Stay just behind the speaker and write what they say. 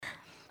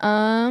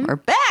We're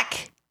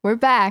back. We're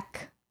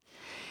back.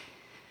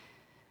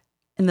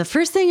 And the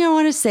first thing I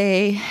want to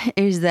say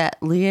is that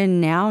Leah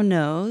now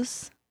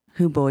knows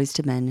who Boyz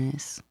II Men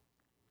is.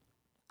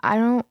 I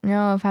don't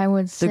know if I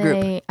would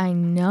say I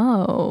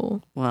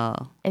know.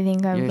 Well, I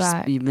think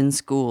you've been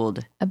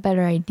schooled. A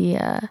better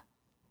idea.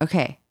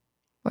 Okay.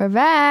 We're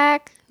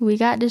back. We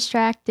got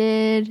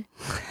distracted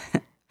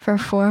for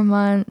 4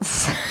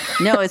 months.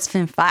 No, it's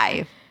been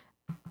 5.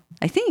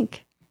 I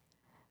think.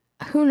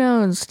 Who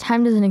knows?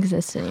 Time doesn't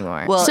exist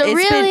anymore. Well, so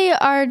really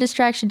our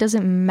distraction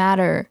doesn't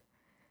matter.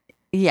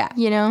 Yeah.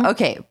 You know?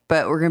 Okay,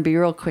 but we're going to be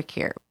real quick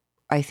here.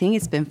 I think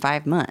it's been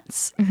 5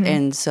 months. Mm-hmm.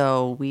 And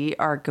so we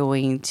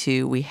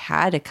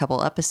had a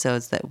couple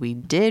episodes that we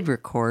did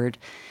record,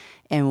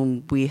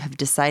 and we have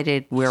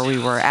decided where we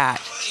were at.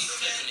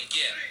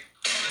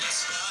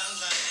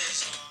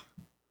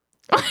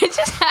 What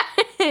just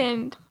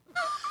happened?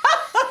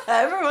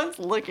 Everyone's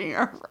looking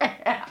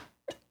around.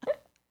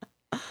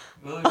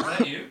 Lily, was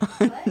that you?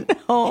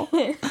 No.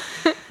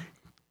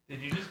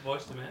 Did you just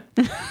voice the man?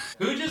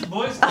 Who just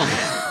voiced the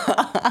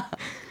man?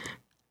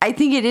 I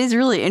think it is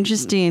really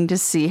interesting to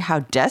see how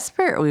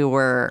desperate we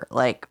were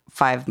like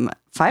 5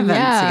 months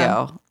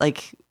ago.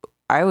 Like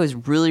I was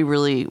really,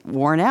 really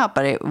worn out,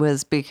 but it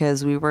was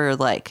because we were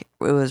like,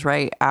 it was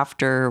right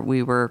after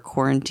we were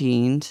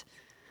quarantined.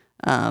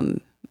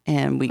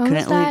 And we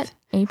couldn't leave.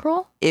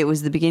 April? It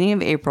was the beginning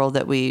of April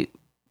that we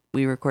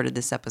recorded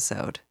this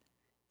episode.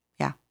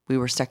 Yeah. We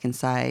were stuck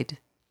inside in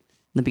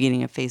the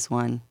beginning of phase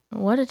 1.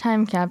 What a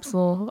time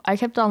capsule. I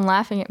kept on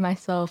laughing at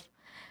myself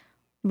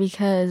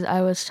because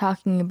I was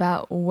talking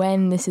about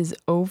when this is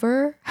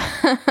over.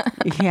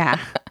 Yeah.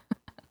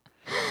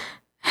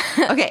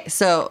 Okay,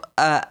 so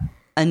a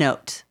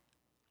note.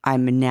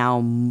 I'm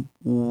now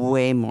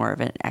way more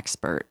of an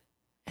expert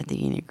at the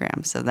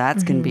Enneagram, so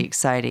that's going to be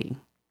exciting.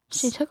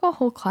 She took a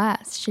whole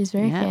class. She's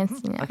very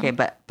fancy now. Okay,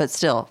 but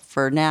still,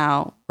 for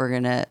now, we're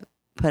going to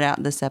put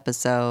out this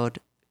episode,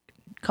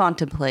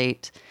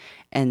 contemplate,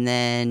 and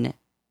then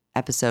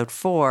episode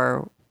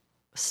 4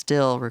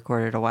 still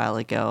recorded a while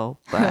ago,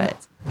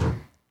 but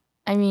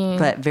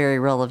but very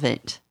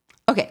relevant.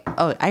 Okay.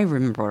 Oh, I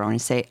remember what I want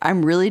to say.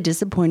 I'm really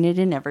disappointed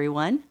in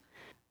everyone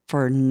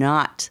for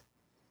not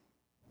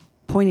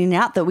pointing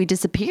out that we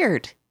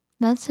disappeared.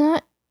 That's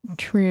not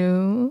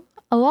true.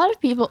 A lot of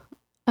people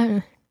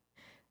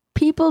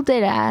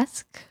did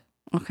ask.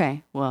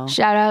 Okay. Well,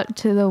 shout out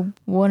to the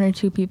 1 or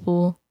 2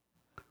 people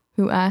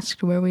who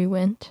asked where we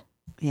went.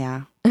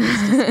 Yeah.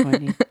 It's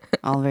disappointing.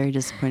 All very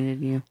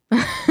disappointed in you.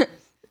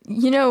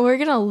 You know, we're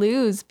going to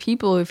lose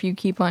people if you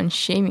keep on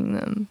shaming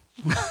them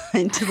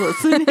into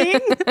listening.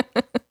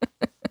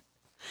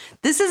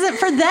 This isn't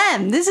for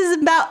them. This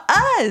is about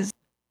us.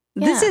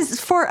 Yeah. This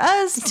is for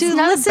us to listen.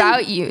 It's not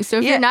about you. So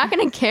if you're not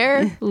going to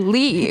care,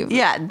 leave.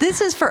 Yeah,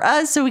 this is for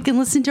us so we can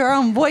listen to our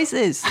own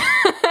voices.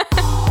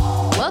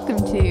 Welcome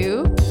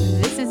to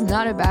This Is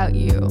Not About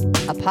You,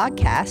 a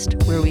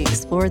podcast where we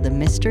explore the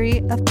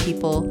mystery of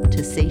people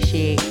to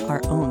satiate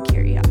our own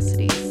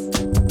curiosities.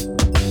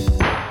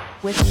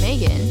 With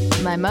Megan,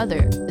 my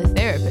mother, the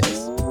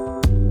therapist.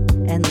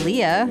 And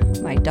Leah,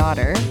 my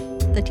daughter,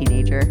 the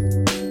teenager.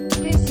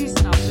 This is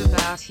not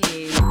about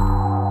you.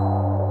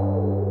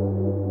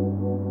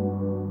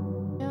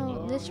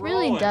 No, this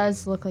really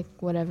does look like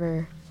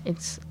whatever.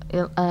 It's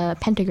a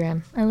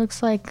pentagram. It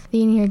looks like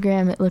the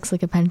Enneagram. It looks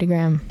like a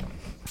pentagram.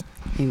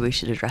 Maybe we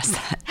should address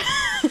that.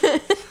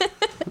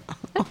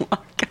 Oh my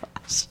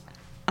gosh.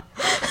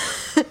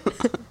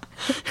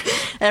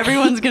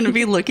 Everyone's going to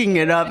be looking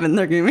it up and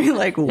they're going to be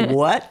like,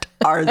 what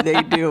are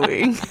they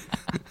doing?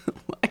 Oh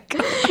my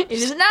gosh. It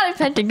is not a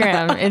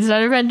pentagram. It's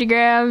not a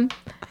pentagram.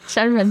 It's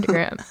not a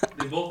pentagram.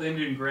 They both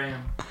end in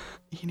gram.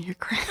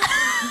 Enneagram.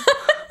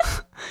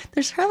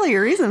 There's probably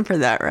a reason for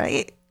that,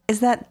 right?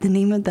 Is that the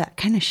name of that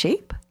kind of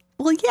shape?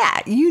 Well, yeah,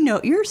 you know,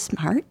 you're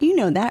smart. You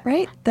know that,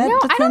 right? That's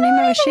I don't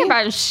know anything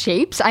about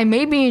shapes. I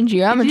may be in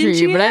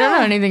geometry, but I don't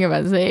know anything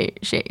about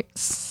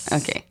shapes.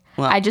 Okay.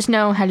 Well, I just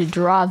know how to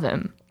draw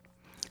them.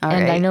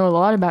 And I know a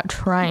lot about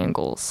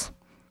triangles.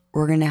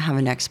 We're going to have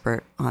an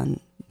expert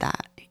on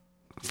that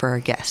for our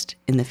guest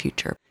in the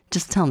future.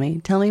 Just tell me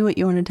what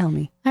you want to tell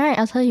me. All right,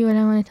 I'll tell you what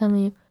I want to tell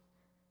you.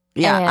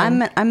 Yeah,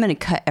 and I'm going to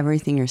cut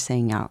everything you're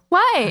saying out.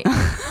 Why?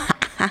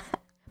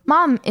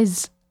 Mom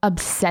is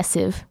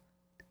obsessive.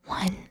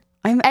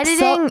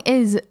 Editing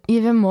is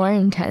even more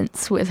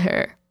intense with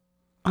her.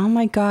 Oh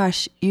my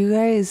gosh, you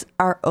guys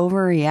are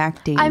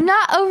overreacting. I'm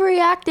not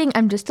overreacting.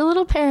 I'm just a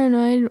little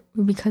paranoid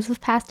because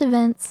of past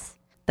events.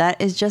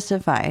 That is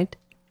justified.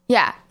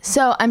 Yeah,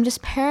 so I'm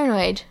just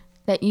paranoid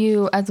that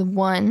you, as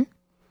one,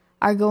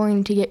 are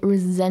going to get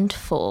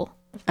resentful.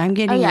 I'm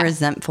getting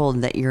resentful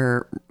that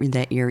you're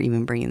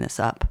even bringing this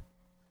up.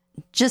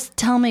 Just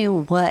tell me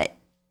what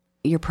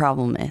your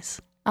problem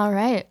is. All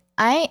right.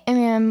 I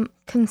am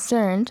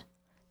concerned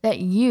that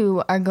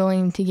you are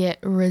going to get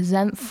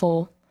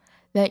resentful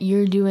that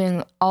you're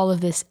doing all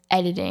of this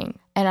editing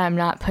and I'm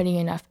not putting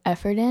enough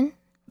effort in.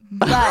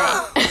 But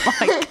oh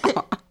my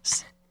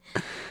gosh.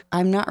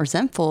 I'm not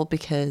resentful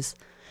because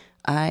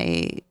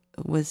I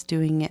was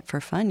doing it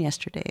for fun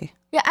yesterday.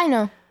 Yeah, I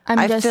know.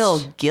 I feel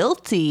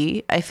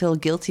guilty. I feel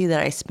guilty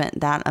that I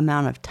spent that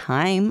amount of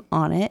time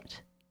on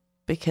it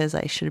because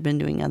I should have been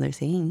doing other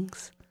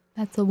things.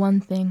 That's the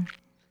one thing.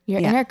 Your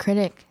inner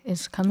critic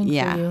is coming for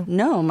you.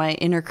 No, my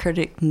inner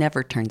critic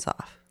never turns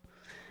off.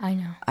 I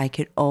know. I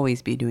could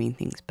always be doing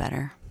things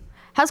better.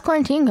 How's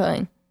quarantine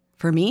going?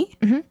 For me,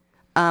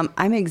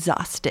 I'm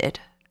exhausted.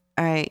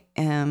 I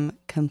am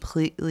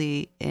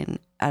completely and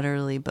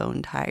utterly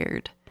bone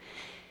tired.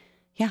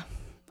 Yeah.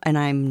 And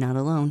I'm not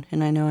alone.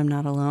 And I know I'm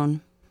not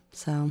alone.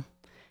 So,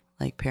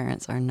 like,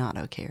 parents are not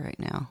okay right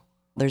now.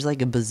 There's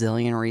like a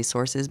bazillion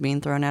resources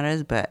being thrown at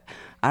us, but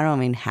I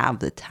don't even have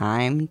the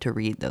time to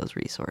read those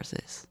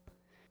resources.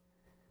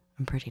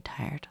 I'm pretty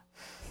tired.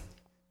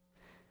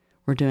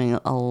 We're doing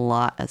a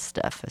lot of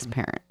stuff as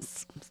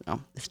parents, so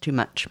it's too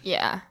much.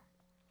 Yeah.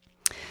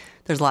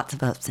 There's lots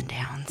of ups and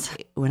downs.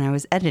 When I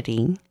was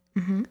editing,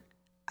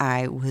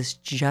 I was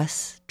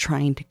just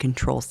trying to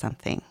control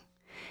something.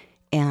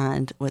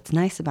 And what's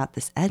nice about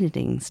this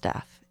editing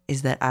stuff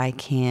is that I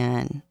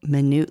can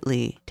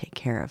minutely take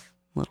care of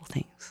little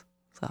things.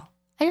 So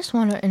I just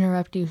want to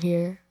interrupt you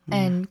here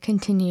and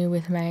continue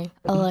with my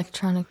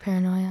electronic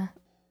paranoia.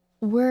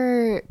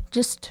 We're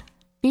just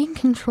being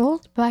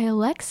controlled by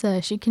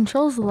Alexa. She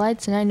controls the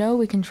lights, and I know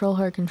we control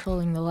her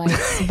controlling the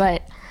lights,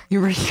 but...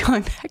 You're really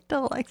going back to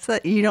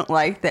Alexa? You don't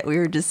like that we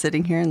were just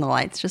sitting here and the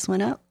lights just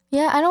went up?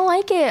 Yeah, I don't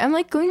like it. I'm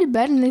like going to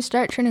bed and they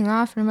start turning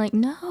off, and I'm like,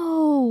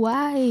 no,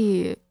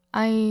 why?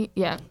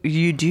 Yeah.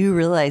 You do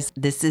realize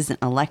this isn't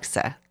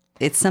Alexa.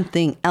 It's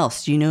something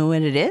else. Do you know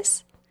what it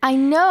is? I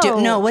know.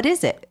 No, what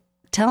is it?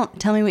 Tell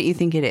me what you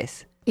think it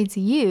is. It's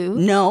you.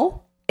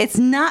 No, it's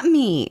not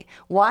me.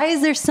 Why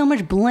is there so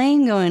much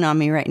blame going on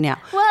me right now?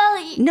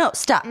 Well, No,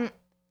 stop.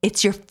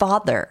 It's your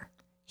father.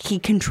 He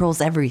controls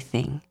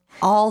everything.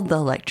 All the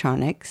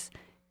electronics,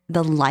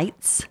 the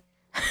lights.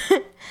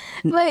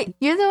 but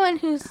you're the one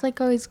who's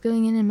like always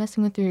going in and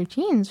messing with the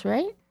routines,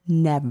 right?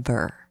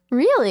 Never.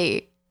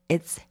 Really?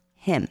 It's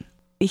him.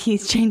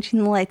 He's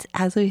changing the lights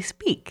as we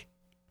speak.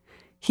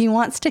 He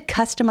wants to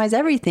customize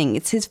everything.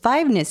 It's his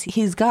fiveness.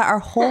 He's got our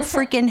whole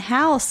freaking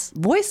house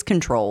voice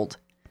controlled.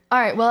 All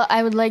right, well,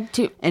 I would like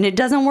to... And it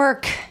doesn't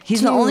work.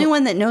 He's the only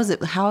one that knows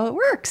how it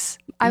works.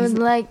 I would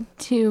like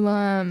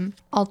to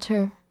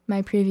alter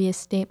my previous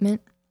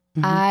statement.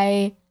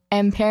 I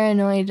am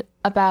paranoid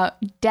about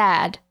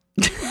Dad.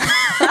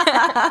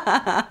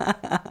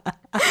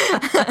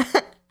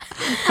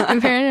 I'm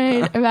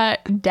paranoid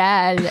about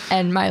Dad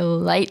and my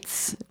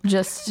lights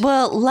just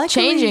luckily,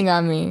 changing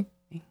on me.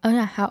 Oh,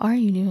 no, how are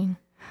you doing?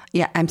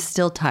 Yeah, I'm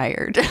still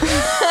tired.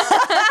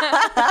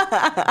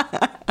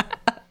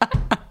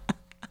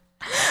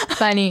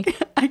 Funny.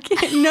 I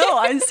can't. No,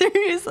 I'm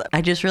serious.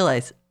 I just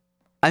realized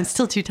I'm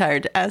still too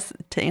tired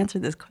to answer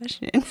this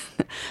question.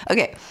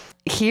 Okay,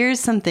 here's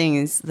some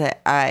things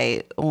that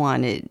I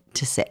wanted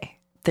to say.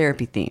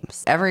 Therapy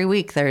themes. Every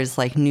week there's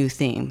like new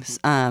themes,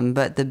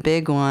 but the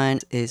big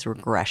one is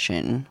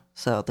regression.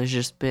 So there's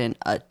just been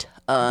a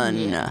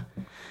ton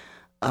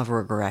of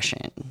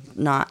regression,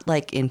 not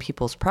like in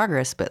people's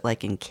progress, but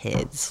like in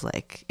kids,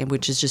 like,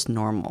 which is just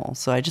normal.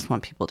 So I just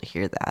want people to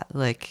hear that.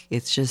 Like,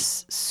 it's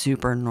just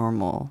super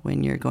normal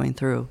when you're going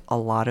through a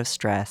lot of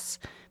stress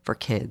for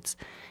kids.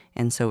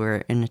 And so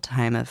we're in a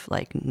time of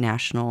like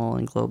national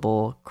and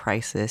global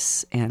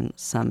crisis and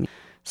some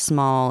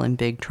small and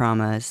big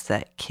traumas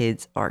that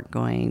kids are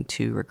going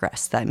to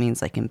regress. That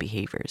means like in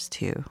behaviors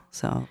too.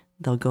 So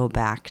they'll go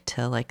back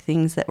to like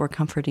things that were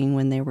comforting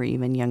when they were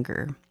even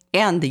younger.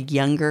 And the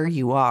younger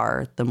you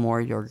are, the more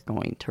you're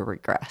going to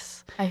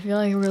regress. I feel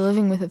like we're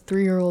living with a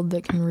 3-year-old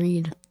that can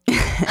read.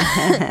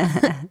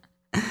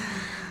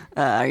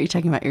 Are you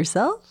talking about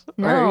yourself?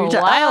 No,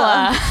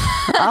 Lila.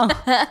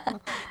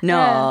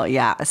 No,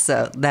 yeah.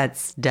 So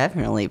that's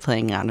definitely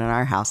playing out in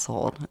our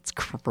household. It's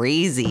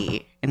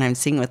crazy. And I'm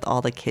seeing with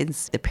all the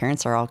kids, the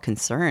parents are all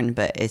concerned,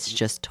 but it's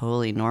just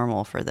totally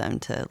normal for them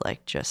to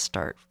like just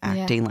start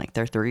acting like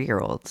they're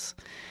 3-year-olds.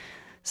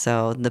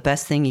 So the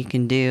best thing you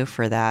can do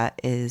for that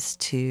is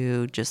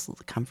to just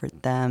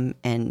comfort them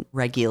and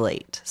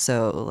regulate.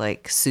 So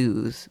like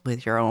soothe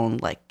with your own,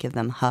 like give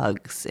them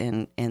hugs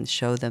and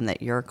show them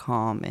that you're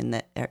calm and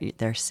that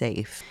they're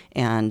safe.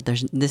 And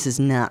this is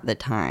not the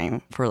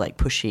time for like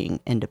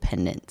pushing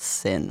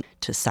independence and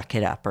to suck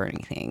it up or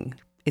anything.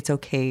 It's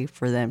okay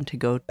for them to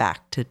go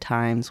back to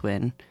times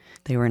when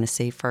they were in a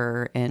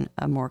safer and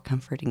a more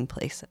comforting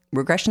place.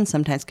 Regression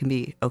sometimes can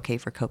be okay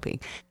for coping.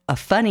 A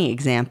funny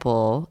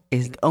example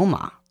is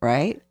Oma,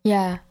 right?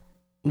 Yeah.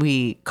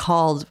 We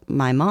called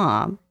my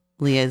mom,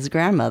 Leah's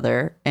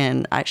grandmother,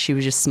 and she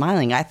was just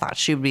smiling. I thought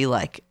she would be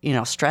like,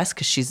 stressed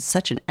because she's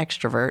such an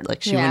extrovert.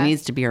 Like she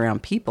needs to be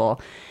around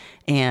people.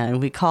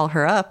 And we call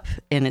her up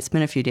and it's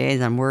been a few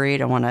days. I'm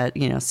worried. I want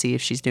to, see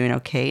if she's doing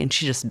okay. And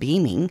she's just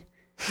beaming.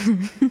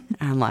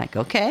 I'm like,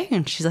 okay.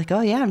 And she's like,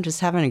 oh yeah, I'm just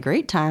having a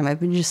great time. I've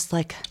been just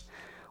like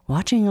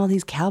watching all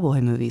these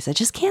cowboy movies. I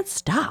just can't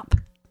stop.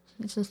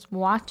 It's just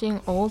watching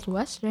old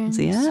westerns.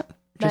 Yeah.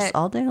 just But,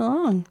 all day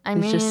long. I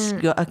It's just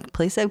mean- a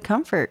place of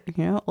comfort,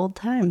 old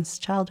times,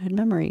 childhood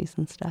memories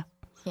and stuff.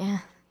 Yeah.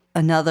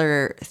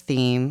 Another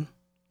theme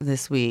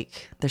this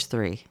week, there's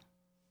 3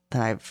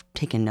 that I've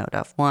taken note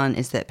of. One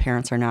is that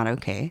parents are not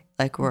okay.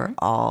 Like, we're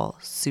all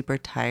super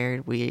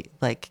tired. We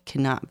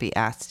cannot be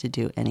asked to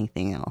do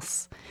anything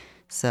else.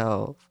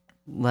 So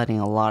letting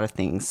a lot of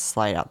things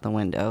slide out the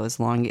window as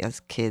long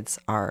as kids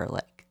are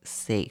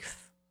safe.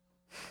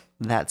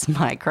 That's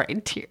my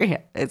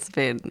criteria. It's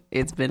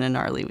been a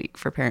gnarly week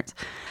for parents.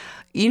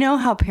 You know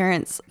how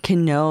parents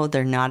can know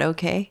they're not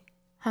okay?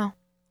 How?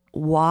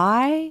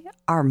 Why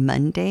are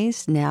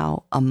Mondays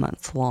now a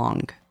month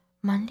long?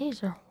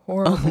 Mondays are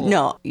horrible.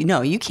 No,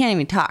 you can't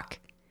even talk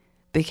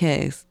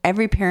because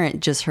every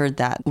parent just heard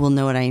that will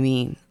know what I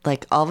mean.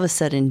 All of a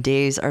sudden,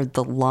 days are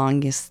the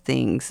longest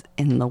things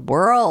in the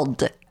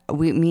world.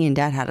 Me and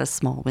Dad had a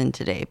small win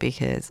today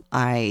because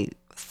I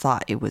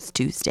thought it was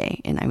Tuesday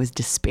and I was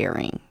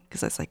despairing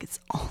because I was like, it's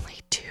only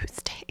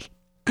Tuesday.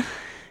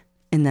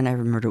 And then I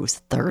remembered it was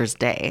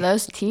Thursday.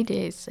 Those T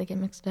days, I get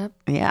mixed up.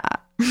 Yeah.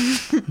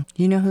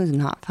 You know who's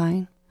not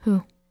fine?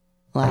 Who?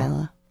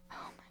 Lila.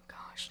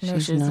 Gosh, no,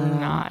 she's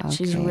not.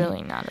 She's okay.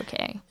 really not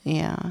okay.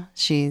 Yeah.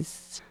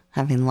 She's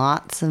having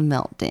lots of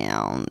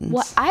meltdowns.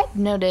 What I've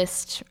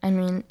noticed,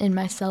 in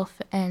myself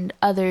and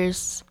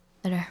others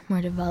that are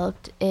more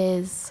developed,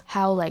 is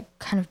how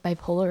kind of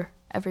bipolar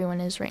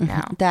everyone is right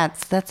now.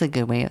 That's a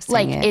good way of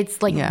saying it. It's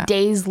Yeah.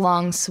 days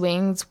long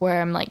swings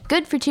where I'm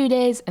good for 2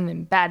 days and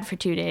then bad for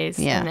 2 days.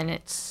 Yeah. And then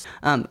it's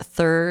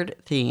Third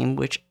theme,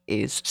 which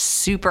is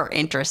super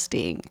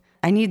interesting.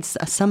 I need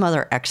some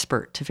other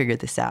expert to figure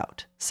this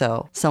out.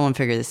 So someone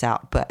figure this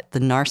out. But the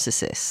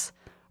narcissists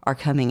are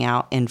coming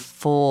out in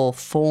full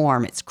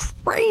form. It's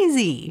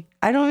crazy.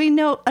 I don't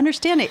even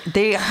understand it.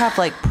 They have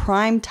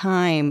prime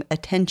time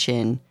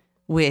attention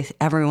with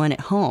everyone at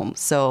home.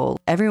 So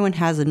everyone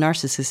has a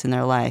narcissist in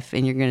their life,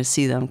 and you're going to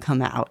see them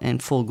come out in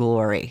full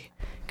glory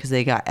because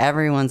they got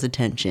everyone's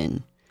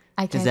attention.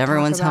 I Because can't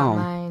everyone's talk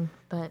about home. mine,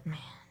 but man.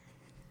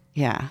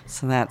 Yeah,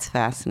 so that's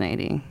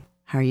fascinating.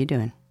 How are you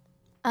doing?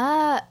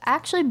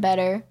 Actually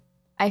better.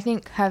 I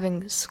think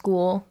having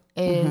school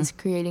Mm-hmm. is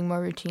creating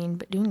more routine,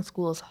 but doing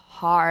school is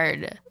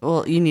hard.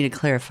 Well, you need to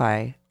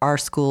clarify. Our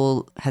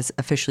school has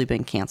officially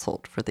been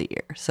canceled for the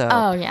year. So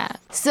Oh yeah.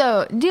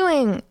 So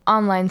doing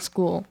online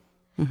school,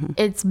 Mm-hmm.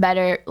 it's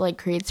better,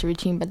 creates a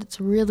routine, but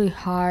it's really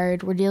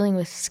hard. We're dealing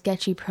with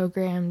sketchy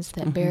programs Mm-hmm.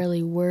 that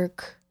barely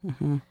work,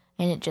 and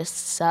it just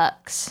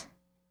sucks.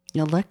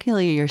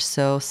 luckily you're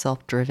so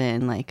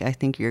self-driven. I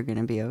think you're going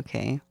to be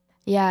okay.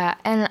 Yeah,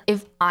 and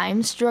if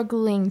I'm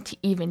struggling to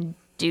even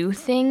do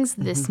things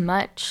this Mm-hmm.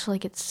 much,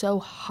 it's so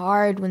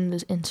hard when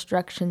the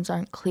instructions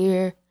aren't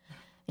clear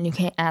and you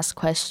can't ask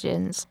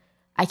questions.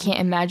 I can't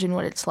imagine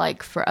what it's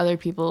like for other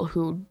people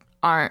who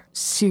aren't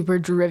super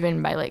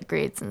driven by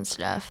grades and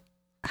stuff.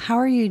 How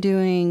are you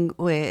doing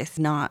with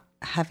not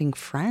having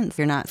friends?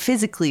 You're not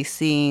physically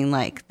seeing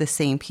the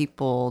same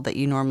people that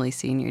you normally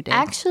see in your day.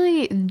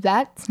 Actually,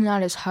 that's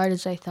not as hard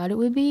as I thought it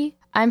would be.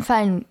 I'm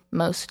fine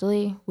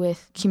mostly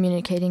with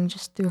communicating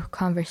just through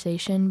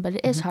conversation, but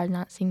it is hard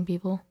not seeing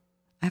people.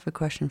 I have a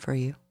question for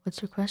you.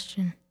 What's your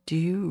question? Do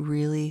you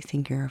really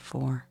think you're a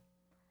 4?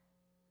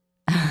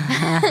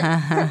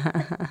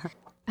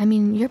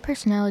 Your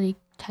personality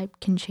type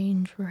can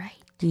change, right?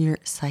 Your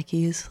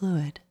psyche is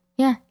fluid.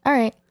 Yeah, all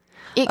right.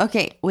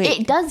 Okay, wait.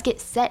 It does get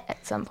set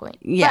at some point.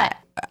 Yeah,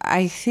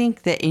 I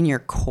think that in your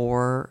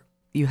core,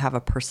 you have a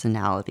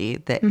personality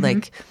that,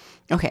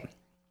 okay,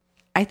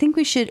 I think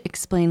we should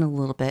explain a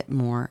little bit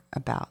more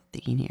about the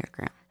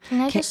Enneagram.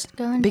 Can I just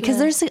go into Because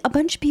there's a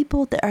bunch of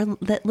people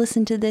that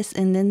listen to this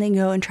and then they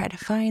go and try to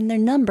find their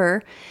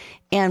number.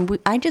 And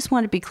I just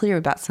want to be clear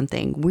about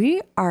something.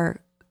 We are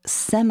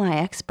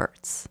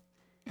semi-experts.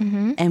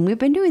 And we've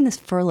been doing this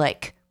for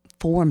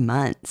 4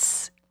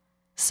 months.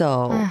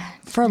 So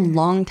for a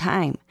long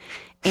time.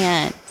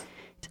 And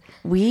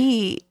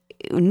we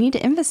need to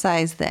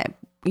emphasize that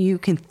you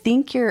can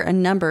think you're a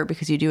number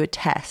because you do a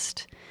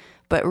test,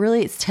 but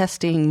really it's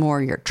testing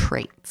more your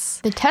traits.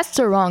 the tests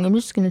are wrong. I'm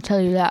just going to tell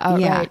you that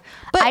outright. Yeah,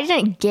 but I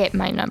didn't get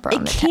my number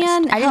on the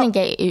can test. I help- didn't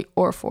get 8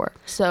 or 4.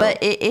 So But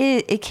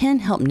it can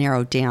help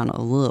narrow down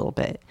a little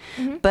bit.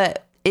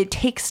 But it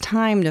takes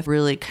time to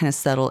really kind of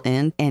settle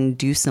in and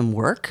do some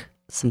work,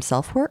 some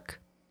self-work,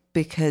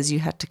 because you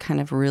have to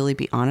kind of really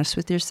be honest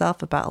with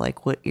yourself about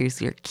what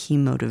is your key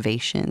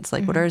motivations,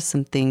 what are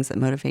some things that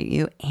motivate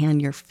you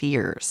and your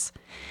fears.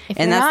 if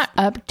and you're that's-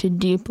 not up to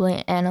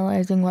deeply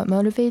analyzing what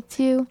motivates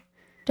you,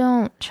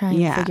 don't try and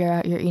Yeah. figure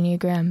out your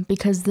Enneagram,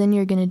 because then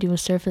you're going to do a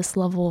surface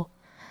level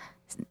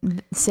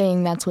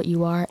saying that's what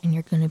you are, and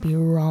you're going to be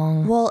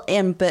wrong. Well,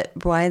 but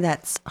why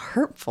that's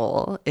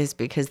hurtful is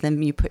because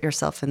then you put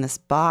yourself in this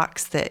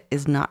box that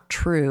is not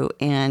true,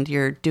 and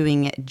you're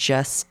doing it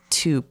just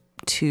to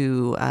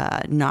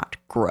not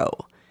grow.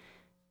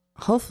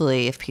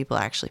 Hopefully, if people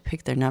actually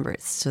pick their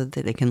numbers so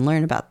that they can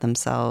learn about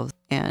themselves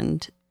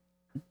and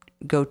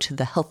go to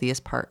the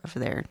healthiest part of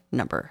their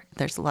number.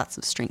 There's lots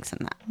of strengths in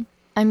that.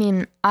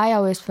 I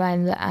always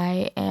find that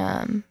I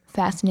am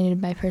fascinated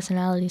by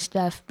personality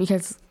stuff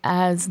because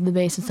as the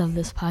basis of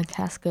this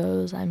podcast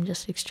goes, I'm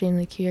just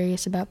extremely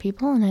curious about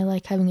people and I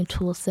like having a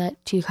tool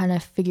set to kind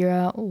of figure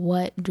out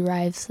what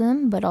drives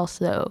them, but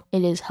also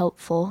it is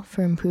helpful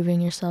for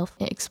improving yourself.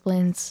 It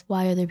explains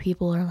why other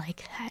people are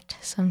like that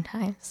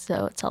sometimes,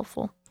 so it's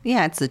helpful.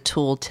 Yeah, it's a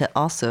tool to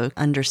also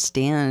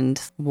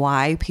understand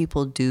why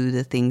people do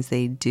the things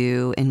they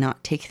do and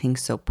not take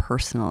things so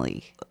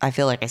personally. I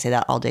feel like I say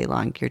that all day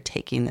long. You're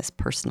taking this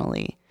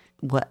personally.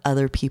 What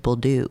other people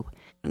do,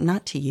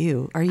 not to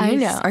you. Are you? I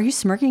know. Are you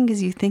smirking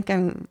because you think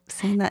I'm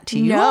saying that to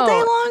you all day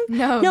long?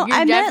 No, you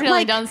I definitely meant,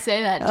 like, don't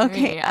say that to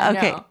me. I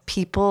Okay. know.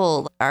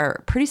 People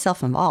are pretty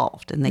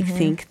self-involved and they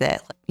think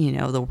that,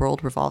 the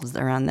world revolves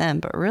around them,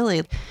 but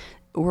really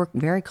we're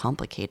very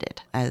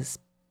complicated as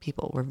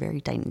people. We're very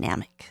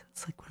dynamic.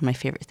 It's like one of my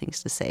favorite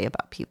things to say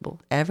about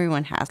people.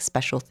 Everyone has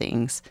special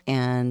things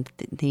and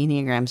the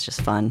Enneagram's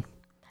just fun.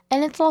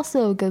 And it's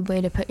also a good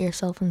way to put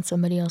yourself in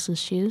somebody else's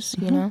shoes,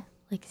 you know?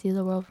 Like see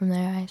the world from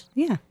their eyes.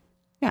 Yeah.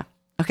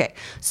 Okay.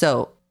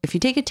 So if you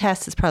take a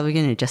test, it's probably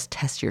going to just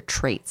test your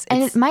traits.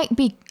 And it might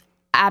be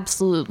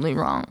absolutely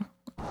wrong.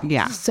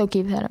 Yeah. So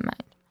keep that in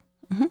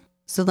mind.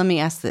 So let me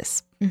ask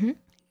this.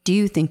 Do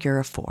you think you're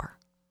a 4?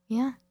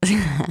 Yeah.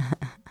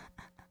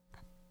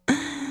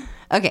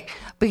 Okay.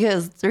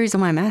 Because the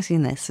reason why I'm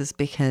asking this is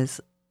because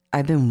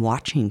I've been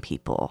watching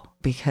people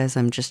because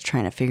I'm just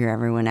trying to figure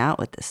everyone out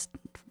with this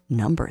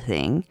number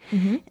thing.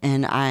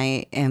 And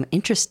I am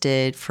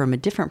interested from a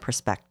different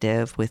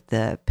perspective with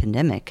the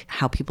pandemic,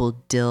 how people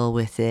deal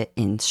with it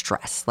in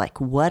stress. Like,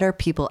 what are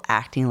people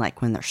acting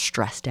like when they're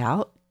stressed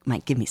out?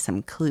 Might give me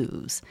some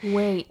clues.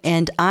 Wait.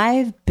 And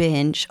I've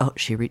been,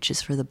 she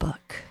reaches for the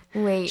book.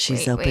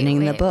 She's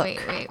opening the book.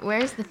 Wait.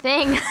 Where's the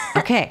thing?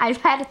 Okay. I've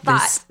had a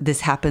thought.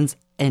 This happens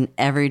in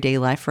everyday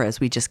life for us.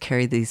 We just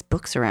carry these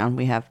books around.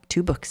 We have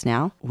 2 books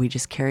now. We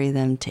just carry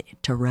them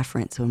to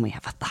reference when we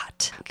have a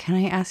thought. Can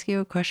I ask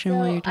you a question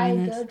while you're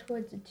doing this? I go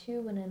towards a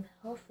 2 when I'm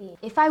healthy.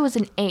 If I was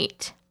an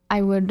 8,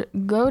 I would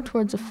go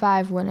towards a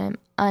 5 when I'm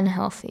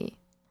unhealthy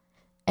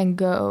and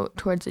go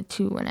towards a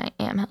 2 when I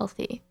am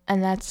healthy.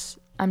 And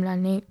I'm not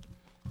an 8.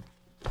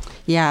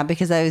 Yeah,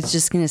 because I was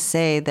just going to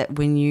say that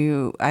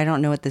I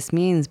don't know what this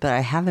means, but I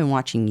have been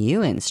watching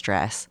you in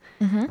stress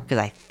because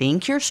I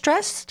think you're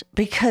stressed.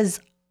 Because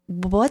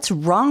what's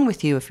wrong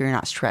with you if you're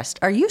not stressed?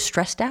 Are you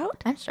stressed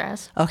out? I'm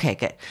stressed. Okay,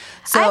 good.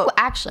 So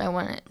I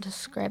want to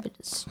describe it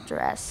as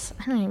stress.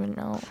 I don't even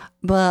know.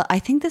 Well, I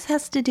think this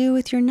has to do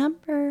with your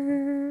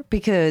number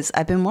because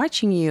I've been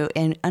watching you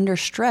and under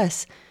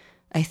stress,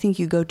 I think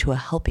you go to a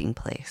helping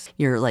place.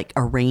 You're like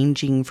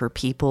arranging for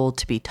people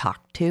to be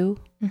talked to.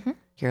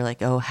 You're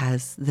like,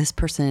 has this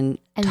person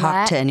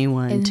talked to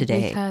anyone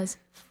today? Because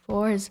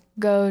 4s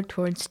go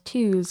towards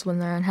 2s when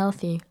they're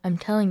unhealthy. I'm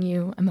telling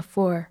you, I'm a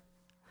 4.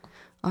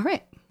 All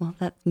right. Well,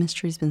 that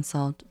mystery's been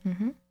solved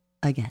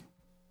again.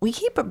 We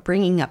keep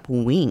bringing up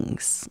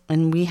wings,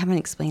 and we haven't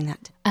explained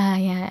that.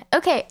 Yeah.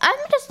 Okay, I'm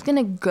just going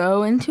to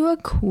go into a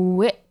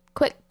quick,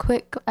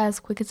 as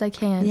quick as I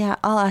can. Yeah,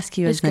 I'll ask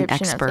you as an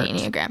expert. Of the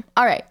Enneagram.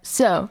 All right,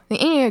 so the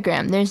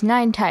Enneagram, there's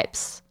 9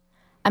 types.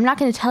 I'm not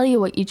going to tell you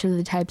what each of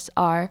the types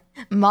are.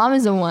 Mom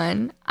is a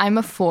 1. I'm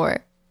a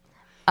 4.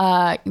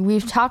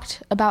 We've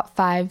talked about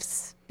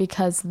 5s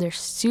because they're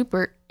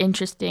super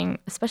interesting,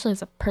 especially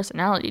as a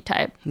personality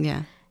type.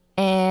 Yeah.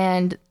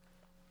 And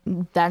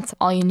that's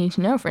all you need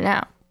to know for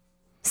now.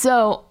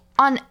 So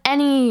on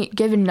any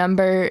given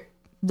number,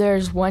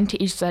 there's 1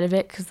 to each side of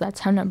it because that's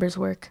how numbers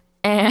work.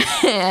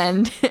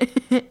 And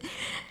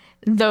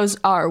those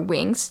are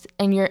wings,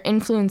 and you're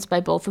influenced by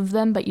both of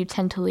them, but you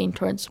tend to lean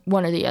towards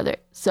one or the other.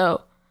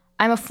 So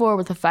I'm a 4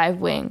 with a 5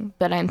 wing,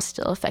 but I'm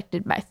still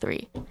affected by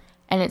 3.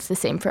 And it's the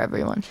same for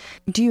everyone.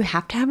 Do you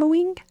have to have a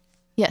wing?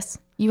 Yes.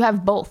 You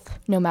have both,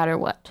 no matter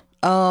what.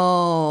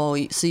 Oh,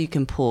 so you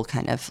can pull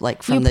kind of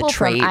like from the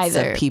traits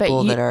of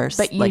people that are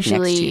but like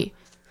usually next to you.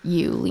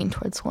 You lean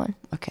towards 1.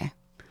 Okay.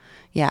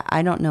 Yeah,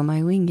 I don't know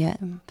my wing yet.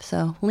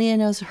 So Leah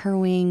knows her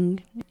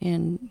wing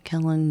and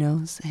Kellen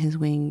knows his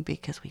wing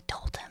because we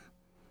told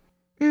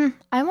him.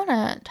 I want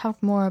to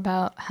talk more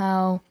about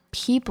how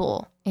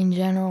people in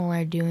general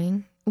are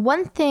doing.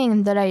 One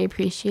thing that I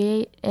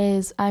appreciate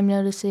is I'm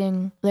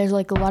noticing there's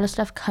like a lot of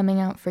stuff coming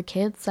out for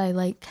kids. I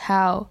like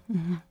how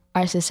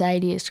our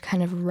society is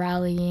kind of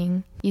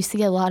rallying. You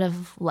see a lot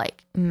of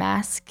like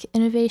mask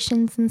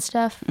innovations and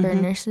stuff for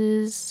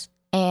nurses,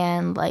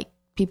 and like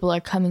people are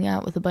coming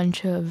out with a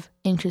bunch of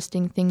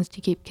interesting things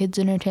to keep kids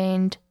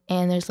entertained.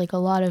 And there's like a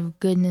lot of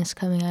goodness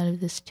coming out of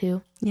this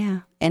too. Yeah.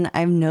 And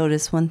I've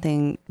noticed one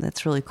thing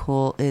that's really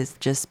cool is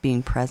just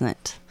being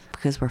present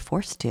because we're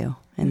forced to.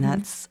 And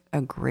that's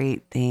a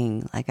great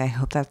thing. Like, I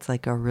hope that's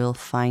like a real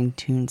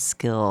fine-tuned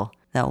skill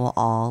that we'll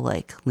all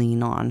like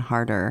lean on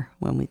harder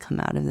when we come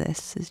out of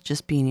this, is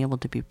just being able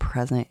to be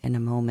present in a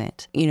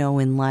moment. You know,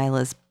 when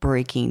Lila's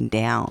breaking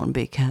down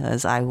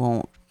because I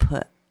won't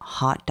put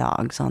hot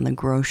dogs on the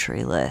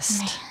grocery list.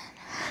 Man,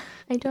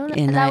 I don't.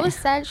 And that was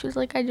sad. She was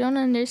like, I don't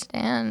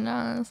understand.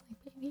 I was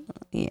like, baby.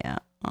 Yeah.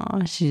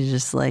 Oh, she's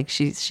just like,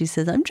 she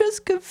says, I'm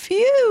just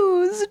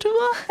confused.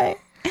 Why?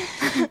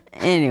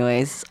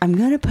 Anyways, I'm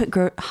going to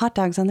put hot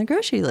dogs on the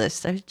grocery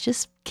list. I was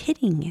just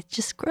kidding. It's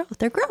just gross.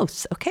 They're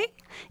gross, okay?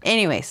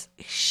 Anyways,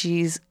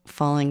 she's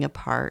falling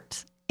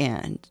apart,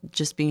 and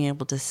just being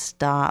able to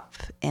stop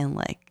and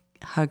like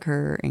hug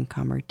her and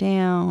calm her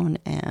down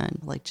and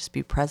like just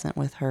be present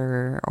with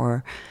her,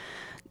 or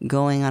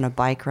going on a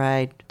bike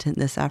ride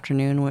this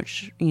afternoon,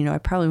 which, you know, I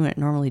probably wouldn't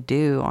normally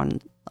do on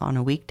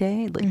a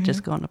weekday, like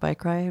just go on a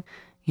bike ride.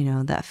 You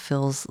know, that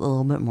feels a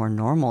little bit more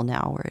normal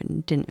now, where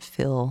it didn't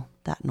feel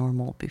that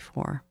normal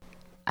before.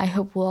 I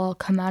hope we'll all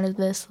come out of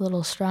this a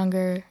little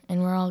stronger,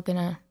 and we're all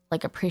gonna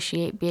like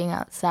appreciate being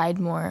outside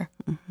more.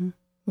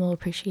 We'll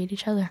appreciate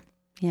each other.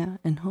 Yeah,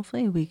 and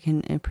hopefully we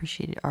can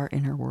appreciate our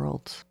inner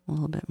worlds a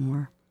little bit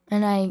more.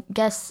 And I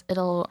guess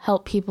it'll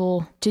help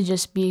people to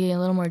just be a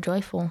little more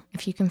joyful.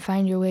 If you can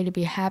find your way to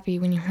be happy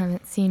when you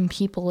haven't seen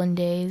people in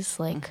days,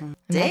 like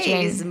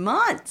Days,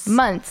 months.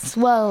 months.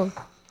 Well,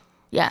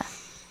 yeah.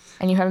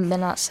 And you haven't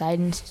been outside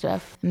and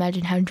stuff.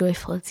 Imagine how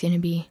joyful it's going to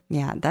be.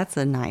 Yeah, that's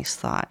a nice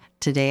thought.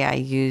 Today I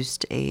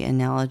used a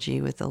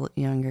analogy with a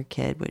younger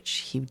kid, which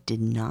he did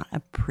not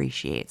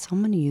appreciate. So I'm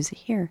going to use it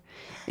here.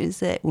 Is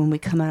that when we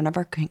come out of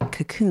our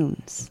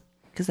cocoons,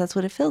 because that's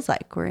what it feels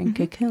like. We're in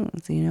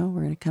cocoons, you know.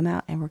 We're going to come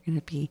out and we're going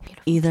to be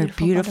either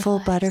beautiful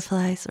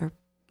butterflies or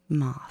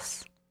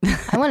moths.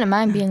 I wouldn't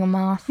mind being a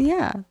moth.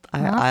 Yeah, I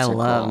Moths are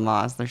love cool.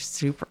 moths. They're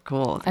super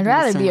cool. I'd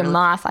rather Some be a really-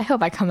 moth. I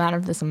hope I come out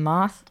of this a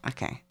moth.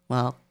 Okay,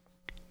 well,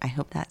 I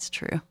hope that's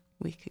true.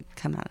 We could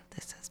come out of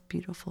this as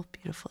beautiful,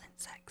 beautiful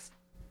insects.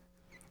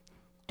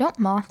 Don't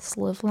moths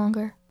live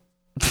longer?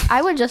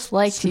 I would just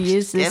like to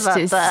use this Give up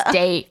to that.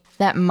 state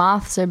that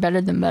moths are better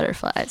than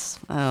butterflies.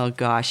 Oh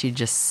gosh, you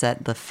just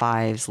set the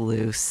fives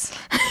loose.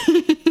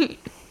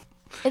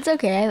 It's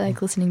okay. I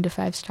like listening to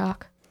Fives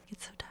talk. I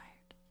get so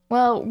tired.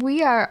 Well,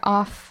 we are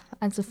off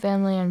as a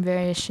family on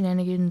various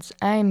shenanigans.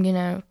 I'm going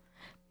to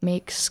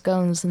make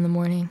scones in the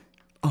morning.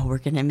 Oh, we're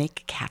gonna make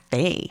a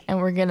cafe. And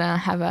we're going to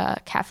have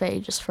a cafe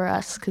just for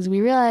us because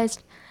we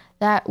realized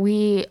that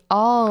we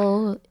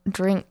all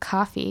drink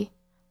coffee.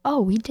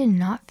 Oh, we did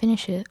not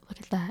finish it.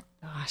 Look at that.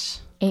 Gosh.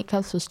 8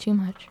 cups was too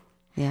much.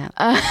 Yeah.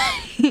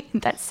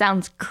 That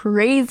sounds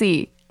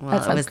crazy. Well,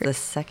 that it sounds was crazy. the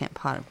second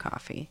pot of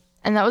coffee.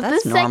 And that was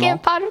That's the normal.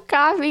 second pot of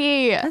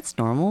coffee. That's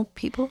normal.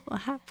 People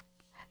have.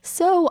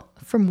 So,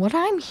 from what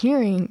I'm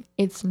hearing,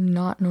 it's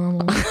not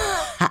normal.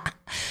 All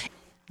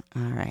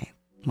right.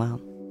 Well,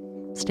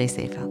 stay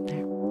safe out there.